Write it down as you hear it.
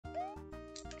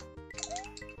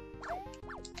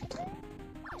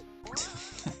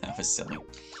That was silly.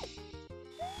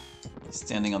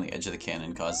 Standing on the edge of the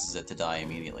cannon causes it to die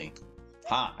immediately.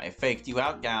 Ha! I faked you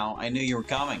out, Gao. I knew you were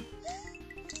coming.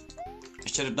 I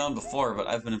should have known before, but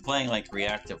I've been playing, like,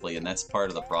 reactively, and that's part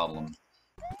of the problem.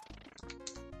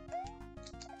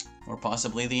 Or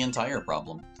possibly the entire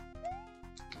problem.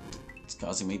 It's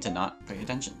causing me to not pay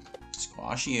attention.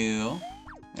 Squash you.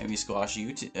 Maybe squash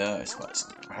you too. Squash.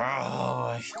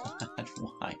 Oh, God,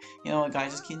 why? You know what,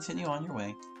 guys? Just continue on your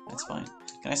way. That's fine.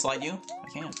 Can I slide you? I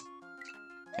can't.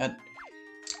 God.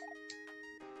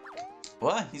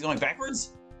 What? He's going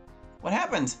backwards? What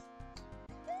happened?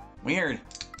 Weird.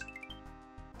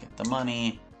 Get the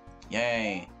money.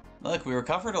 Yay. Look, we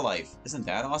recovered a life. Isn't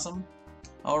that awesome?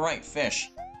 Alright,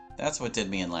 fish. That's what did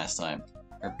me in last time.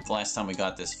 Or the last time we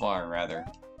got this far, rather.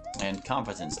 And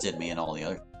competence did me in all the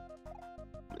other...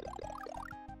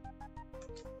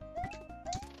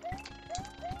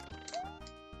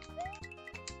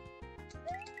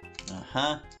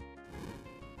 Uh-huh.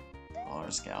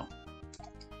 Water scout.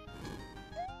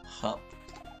 Hup.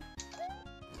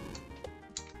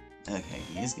 Okay,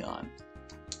 he's gone.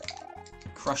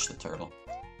 Crush the turtle.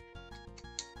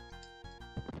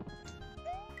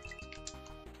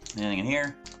 Anything in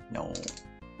here? No.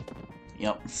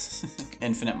 Yep.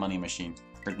 Infinite money machine.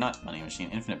 Or not money machine,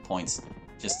 infinite points.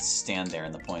 Just stand there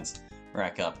and the points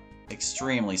rack up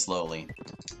extremely slowly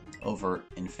over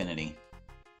infinity.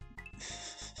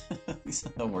 These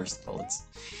are the worst bullets.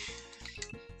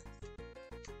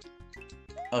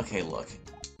 Okay, look.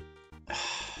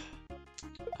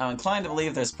 I'm inclined to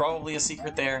believe there's probably a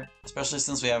secret there, especially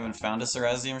since we haven't found a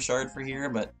Sarasaland shard for here,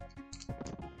 but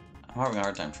I'm having a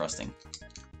hard time trusting.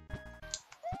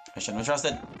 I shouldn't have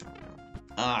trusted.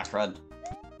 Ah, crud.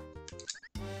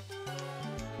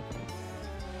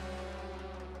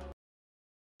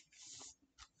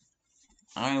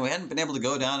 I mean, we hadn't been able to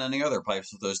go down any other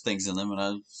pipes with those things in them, and I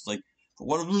was like,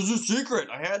 what if there's a secret?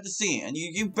 I had to see. And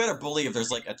you better believe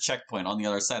there's like a checkpoint on the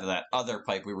other side of that other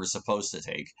pipe we were supposed to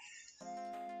take.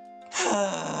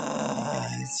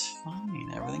 It's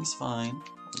fine. Everything's fine.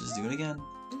 We'll just do it again.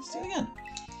 Let's do it again.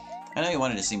 I know you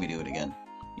wanted to see me do it again.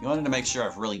 You wanted to make sure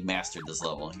I've really mastered this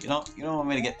level. You don't want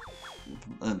me to get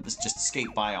just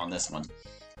skate by on this one.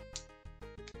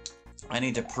 I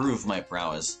need to prove my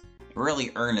prowess.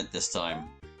 Really earn it this time.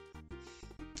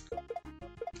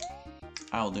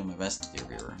 I'll do my best, dear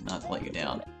viewer, not to let you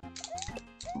down.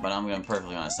 But I'm gonna be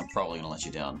perfectly honest, I'm probably gonna let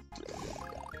you down.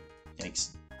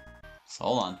 Yikes. So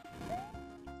hold on.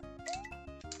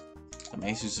 The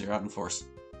Masus are out in force.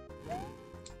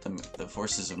 The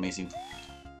forces of Masu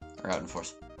are out in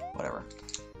force. Whatever.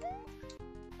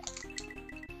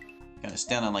 Gotta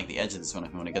stand on like the edge of this one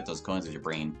if you want to get those coins with your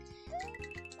brain.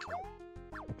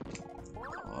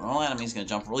 All enemy's gonna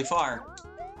jump really far.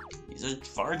 He's a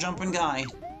far jumping guy.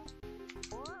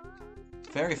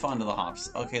 Very fond of the hops.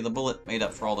 Okay, the bullet made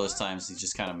up for all those times he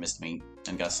just kind of missed me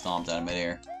and got stomped out of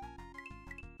midair.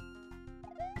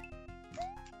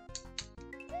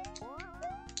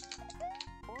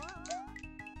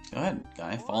 Go ahead,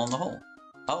 guy, fall in the hole.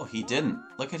 Oh, he didn't.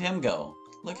 Look at him go.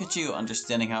 Look at you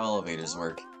understanding how elevators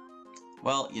work.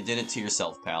 Well, you did it to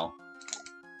yourself, pal.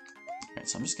 Alright,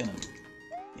 so I'm just gonna...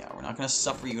 Yeah, we're not gonna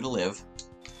suffer you to live.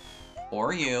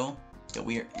 Or you. That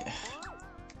we're... Yeah.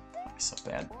 That'd be so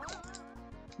bad.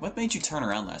 What made you turn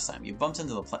around last time? You bumped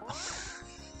into the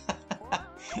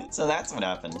So that's what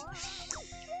happened.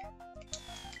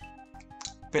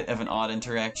 Bit of an odd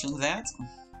interaction, that.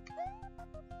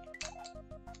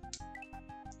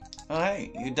 Oh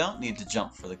hey, you don't need to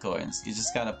jump for the coins. You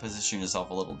just gotta position yourself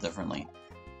a little differently.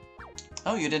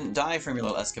 Oh, you didn't die from your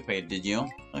little escapade, did you?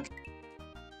 Okay.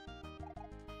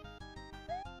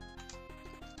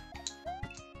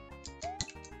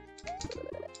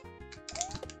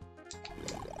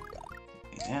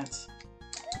 That.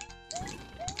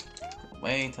 Go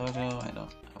away, Toto. I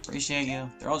don't appreciate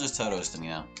you. They're all just Totos to me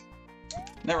now.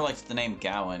 Never liked the name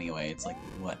Gao anyway. It's like,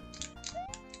 what?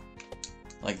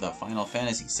 Like the Final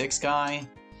Fantasy VI guy?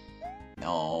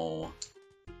 No.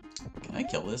 Can I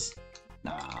kill this?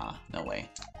 Nah, no way.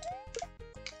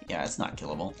 Yeah, it's not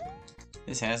killable.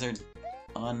 This hazard,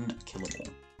 unkillable.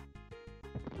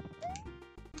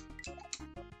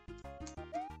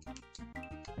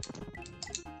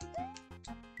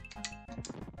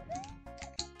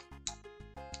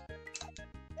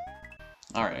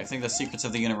 Alright, I think the secrets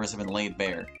of the universe have been laid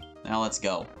bare. Now let's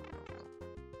go.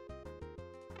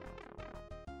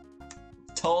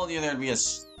 Told you there'd be a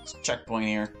checkpoint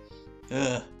here.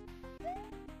 Ugh.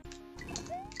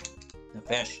 The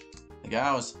fish. The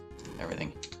cows.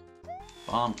 Everything.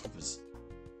 Bomb clippers.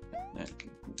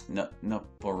 No,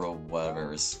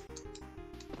 whatever's.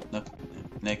 No,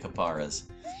 Necoparas.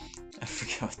 I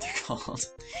forget what they're called.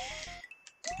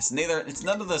 It's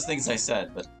none of those things I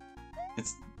said, but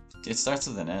it starts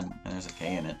with an N, and there's a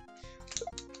K in it.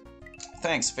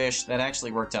 Thanks, fish. That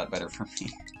actually worked out better for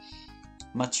me.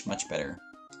 Much, much better.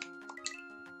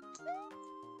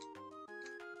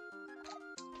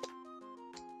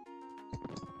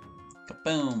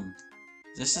 Kaboom!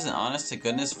 This is an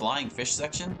honest-to-goodness flying fish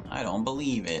section? I don't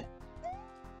believe it.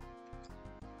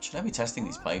 Should I be testing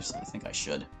these pipes? I think I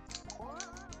should.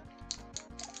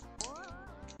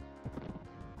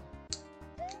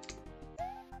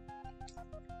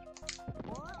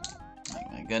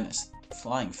 My goodness.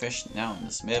 Flying fish now in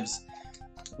the Smibs.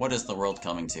 What is the world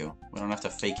coming to? We don't have to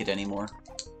fake it anymore.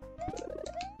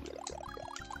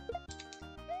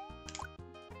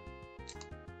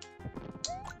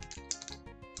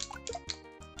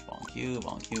 Bonk you,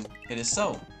 bonk you. It is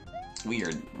so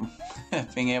weird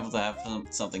being able to have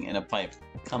something in a pipe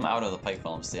come out of the pipe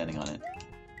while I'm standing on it.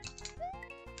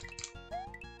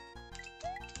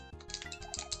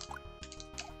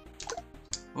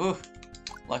 Woo!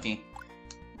 Lucky.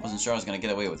 Wasn't sure I was gonna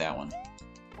get away with that one.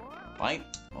 Bite?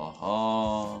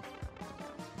 Oh,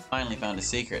 finally found a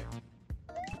secret.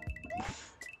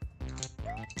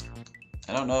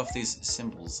 I don't know if these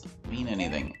symbols mean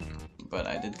anything, but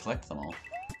I did collect them all.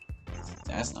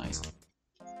 That's nice.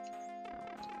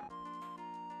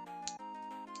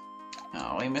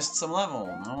 Oh, we missed some level.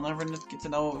 I'll never get to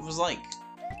know what it was like.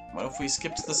 What if we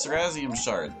skipped the Sarasaland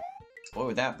shard? Boy,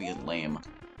 would that be lame.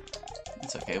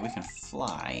 It's okay, we can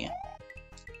fly.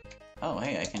 Oh,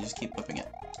 hey, I can just keep whipping it.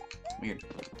 Weird.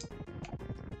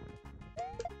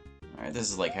 Alright, this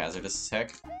is like hazardous as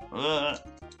heck. Ugh.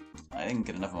 I didn't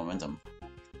get enough momentum.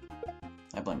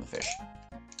 I blame the fish.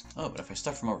 Oh, but if I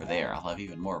start from over there, I'll have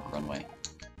even more of a runway.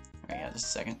 Alright, yeah, just a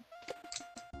second.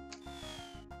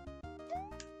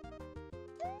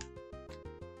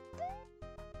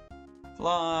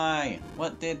 Fly!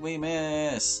 What did we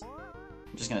miss?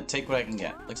 I'm just gonna take what I can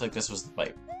get. Looks like this was the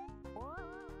pipe.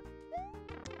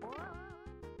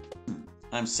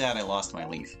 I'm sad I lost my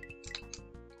leaf.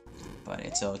 But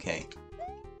it's okay.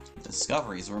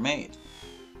 Discoveries were made.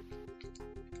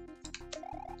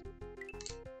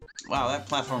 Wow, that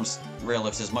platform's rail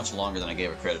lift is much longer than I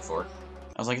gave it credit for.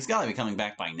 I was like, it's gotta be coming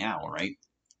back by now, right?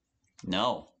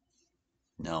 No.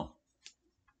 No.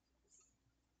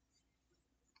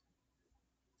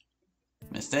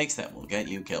 Mistakes that will get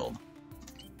you killed.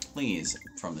 Please,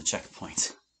 from the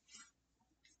checkpoint.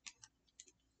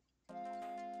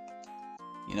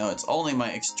 You know, it's only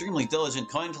my extremely diligent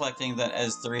coin collecting that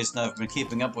is the reason I've been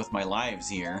keeping up with my lives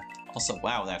here. Also,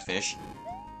 wow, that fish.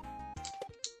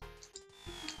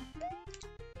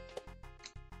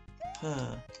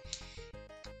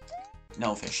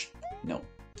 No, fish. No.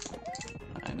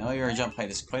 I know your jump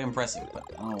height is quite impressive, but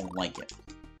I don't like it.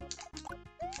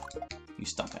 You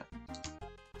stop that.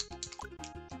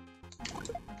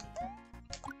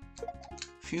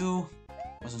 Phew.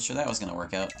 Wasn't sure that was gonna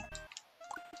work out.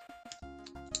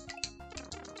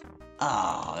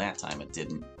 Ah, that time it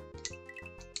didn't.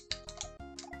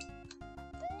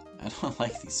 I don't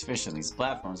like these fish on these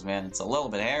platforms, man. It's a little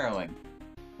bit harrowing.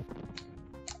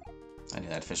 I knew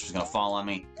that fish was gonna fall on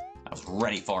me. I was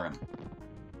ready for him.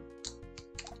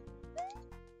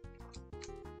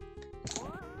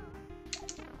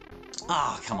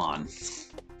 Ah, come on.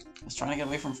 I was trying to get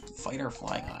away from Fight or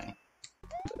Fly guy.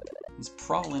 He's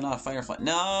probably not a Fight or Fly.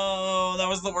 No, that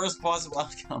was the worst possible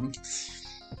outcome.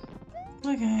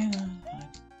 Okay,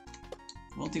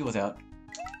 we'll deal with that.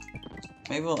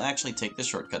 Maybe we'll actually take the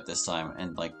shortcut this time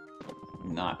and, like,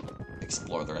 not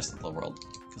explore the rest of the world.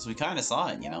 Because we kind of saw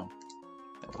it, you know?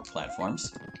 There were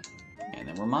platforms, and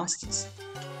there were monsters,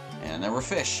 and there were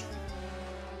fish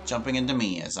jumping into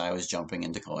me as I was jumping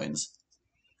into coins.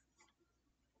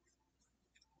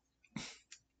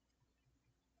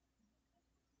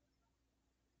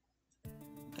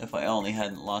 If I only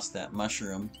hadn't lost that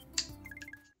mushroom.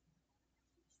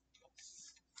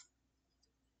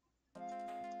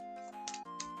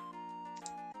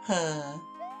 Huh.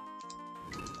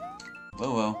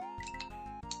 Whoa, whoa.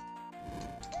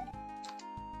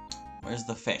 Where's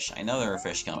the fish? I know there are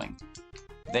fish coming.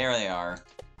 There they are.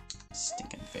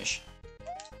 Stinking fish.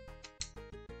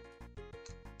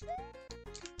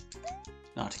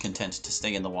 Not content to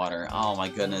stay in the water. Oh my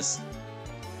goodness.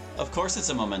 Of course it's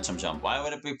a momentum jump. Why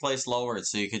would it be placed lower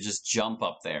so you could just jump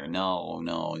up there? No,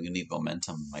 no, you need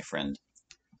momentum, my friend.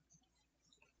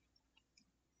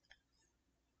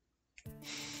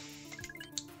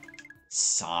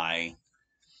 Sigh.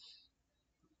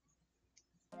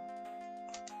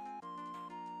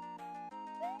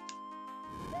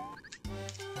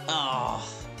 Oh.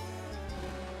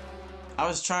 I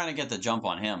was trying to get the jump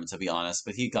on him, to be honest,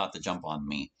 but he got the jump on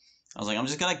me. I was like, I'm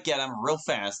just gonna get him real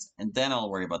fast, and then I'll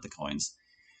worry about the coins.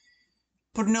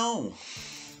 But no!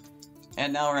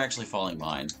 And now we're actually falling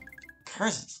behind.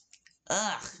 Curses!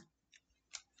 Ugh!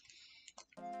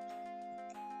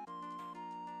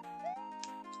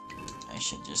 I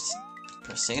should just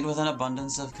proceed with an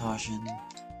abundance of caution. There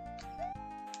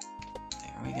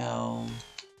we go.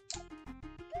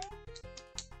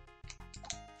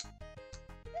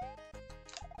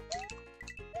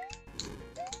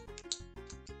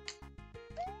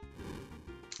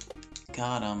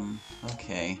 Got him.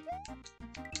 Okay.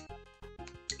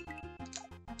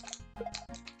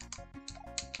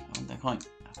 I want that coin.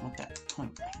 I want that coin.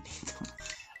 I need them.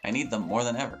 I need them more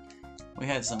than ever. We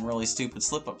had some really stupid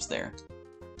slip-ups there.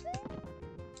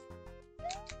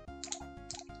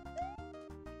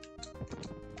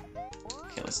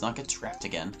 Okay, let's not get trapped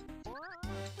again.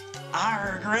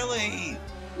 Arrgh, really?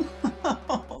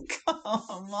 Oh,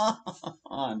 come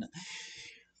on.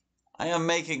 I am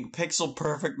making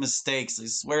pixel-perfect mistakes, I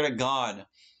swear to God.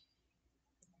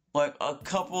 Like, a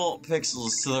couple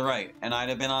pixels to the right, and I'd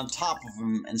have been on top of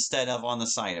him instead of on the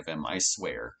side of him, I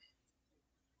swear.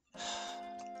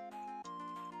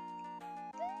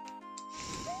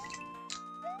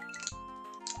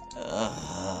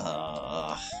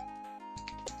 Ugh.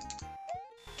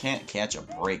 Can't catch a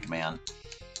break, man.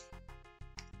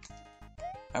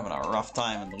 Having a rough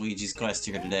time in Luigi's Quest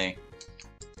here today.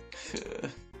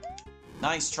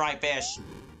 Nice try, fish.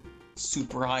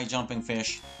 Super high jumping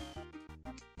fish.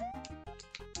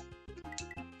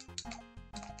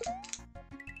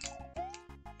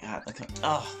 God, look at,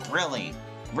 oh, really?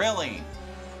 Really?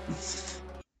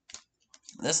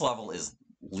 This level is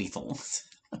lethal.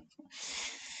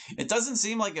 It doesn't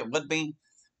seem like it would be,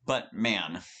 but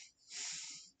man.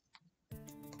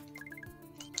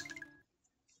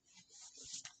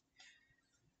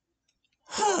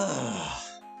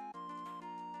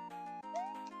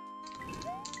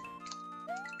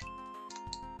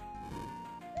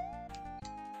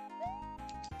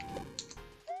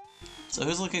 So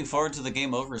who's looking forward to the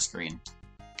game over screen?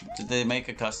 Did they make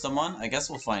a custom one? I guess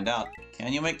we'll find out.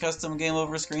 Can you make custom game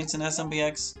over screens in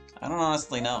SMBX? I don't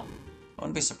honestly know. I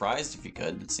wouldn't be surprised if you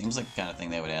could. It seems like the kind of thing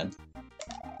they would add.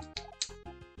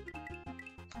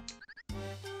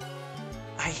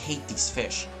 I hate these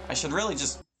fish. I should really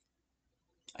just...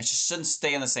 I just shouldn't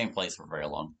stay in the same place for very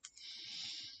long.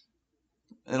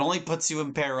 It only puts you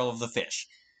in peril of the fish.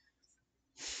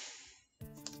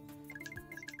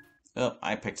 Oh,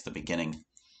 I picked the beginning.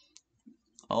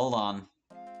 Hold on.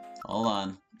 Hold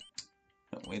on.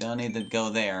 We don't need to go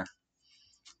there.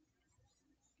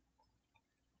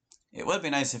 It would be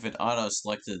nice if it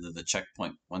auto-selected the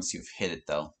checkpoint once you've hit it,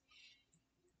 though.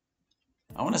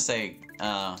 I want to say,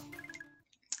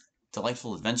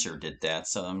 Delightful Adventure did that,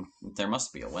 so there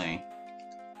must be a way.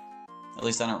 At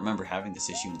least I don't remember having this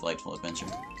issue in Delightful Adventure.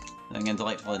 And again,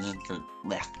 Delightful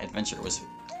Adventure was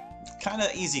kind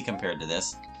of easy compared to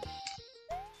this.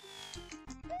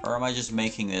 Or am I just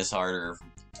making this harder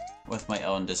with my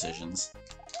own decisions?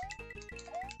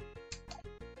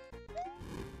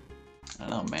 I don't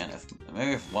know, man.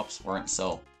 Maybe if whoops weren't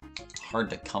so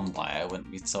hard to come by, I wouldn't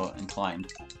be so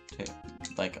inclined to,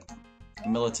 like,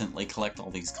 militantly collect all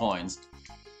these coins.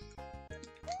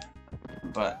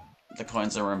 But the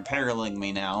coins are imperiling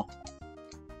me now.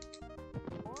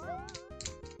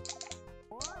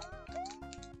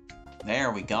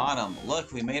 There, we got him.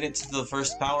 Look, we made it to the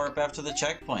first power-up after the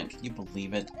checkpoint. Can you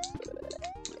believe it?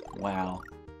 Wow.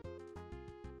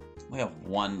 We have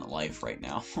one life right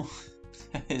now.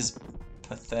 That is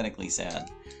pathetically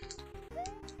sad.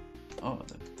 Oh,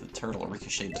 the turtle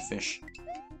ricocheted the fish.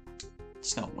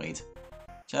 Just gonna wait.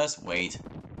 Just wait.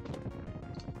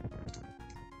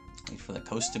 Wait for the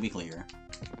coast to be clear.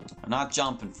 I'm not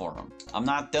jumping for him. I'm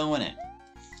not doing it.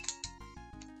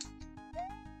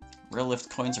 Real lift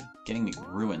coins are getting me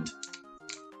ruined.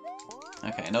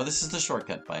 Okay, no, this is the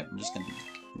shortcut pipe. I'm just gonna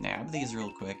nab these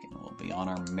real quick and we'll be on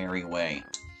our merry way.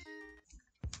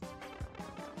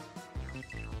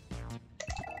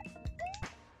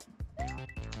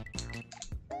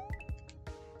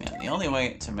 Man, the only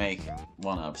way to make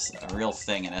one-ups a real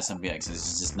thing in SMBX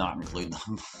is just not include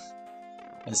them.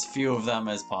 As few of them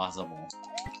as possible.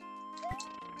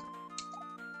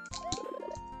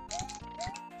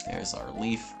 There's our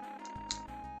leaf.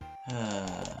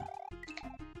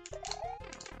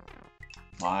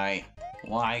 Why?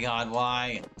 Why, God,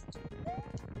 why?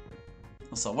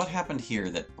 So what happened here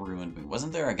that ruined me?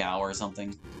 Wasn't there a Gao or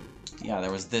something? Yeah,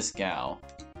 there was this Gao.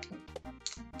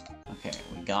 Okay,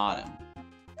 we got him.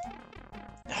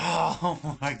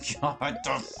 Oh my God,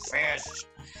 the fish!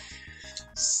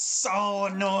 So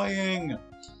annoying!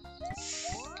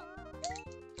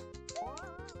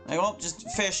 Like, well, just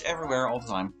fish everywhere all the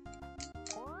time.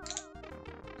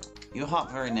 You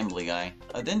hop very nimbly, guy.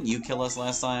 Didn't you kill us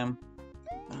last time?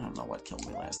 I don't know what killed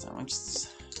me last time. I just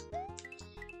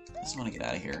want to get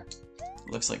out of here.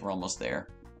 Looks like we're almost there.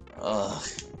 Ugh.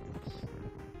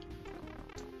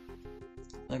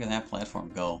 Look at that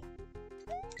platform go.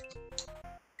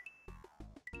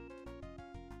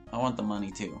 I want the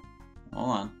money too. Hold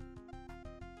on.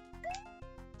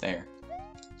 There.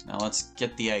 Now let's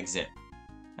get the exit.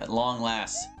 At long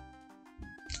last.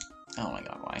 Oh my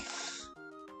god, why?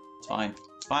 It's fine.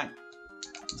 It's fine.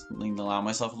 Just need to allow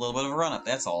myself a little bit of a run-up,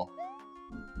 that's all.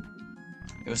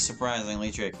 It was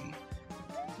surprisingly tricky.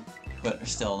 But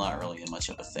still not really much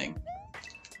of a thing.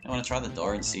 I want to try the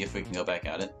door and see if we can go back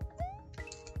at it.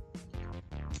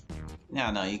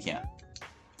 No, you can't.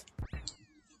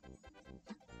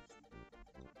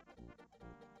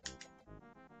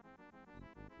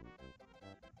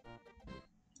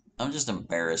 I'm just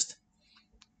embarrassed.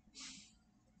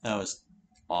 That was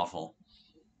awful.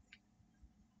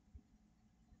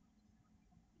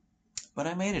 But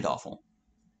I made it awful.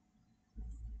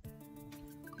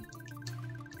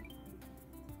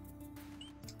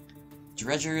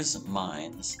 Dredger's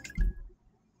Mines.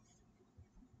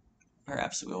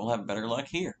 Perhaps we will have better luck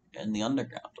here, in the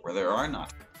underground, where there are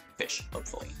not fish,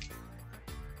 hopefully.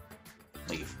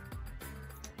 Leave.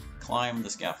 Climb the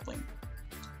scaffolding.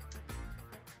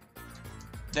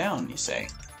 Down, you say.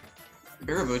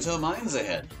 Birabuto Mines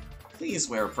ahead. Please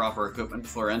wear proper equipment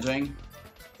before entering.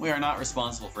 We are not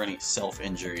responsible for any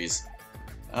self-injuries.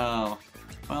 Oh,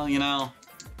 well, you know,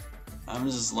 I'm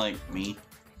just like me.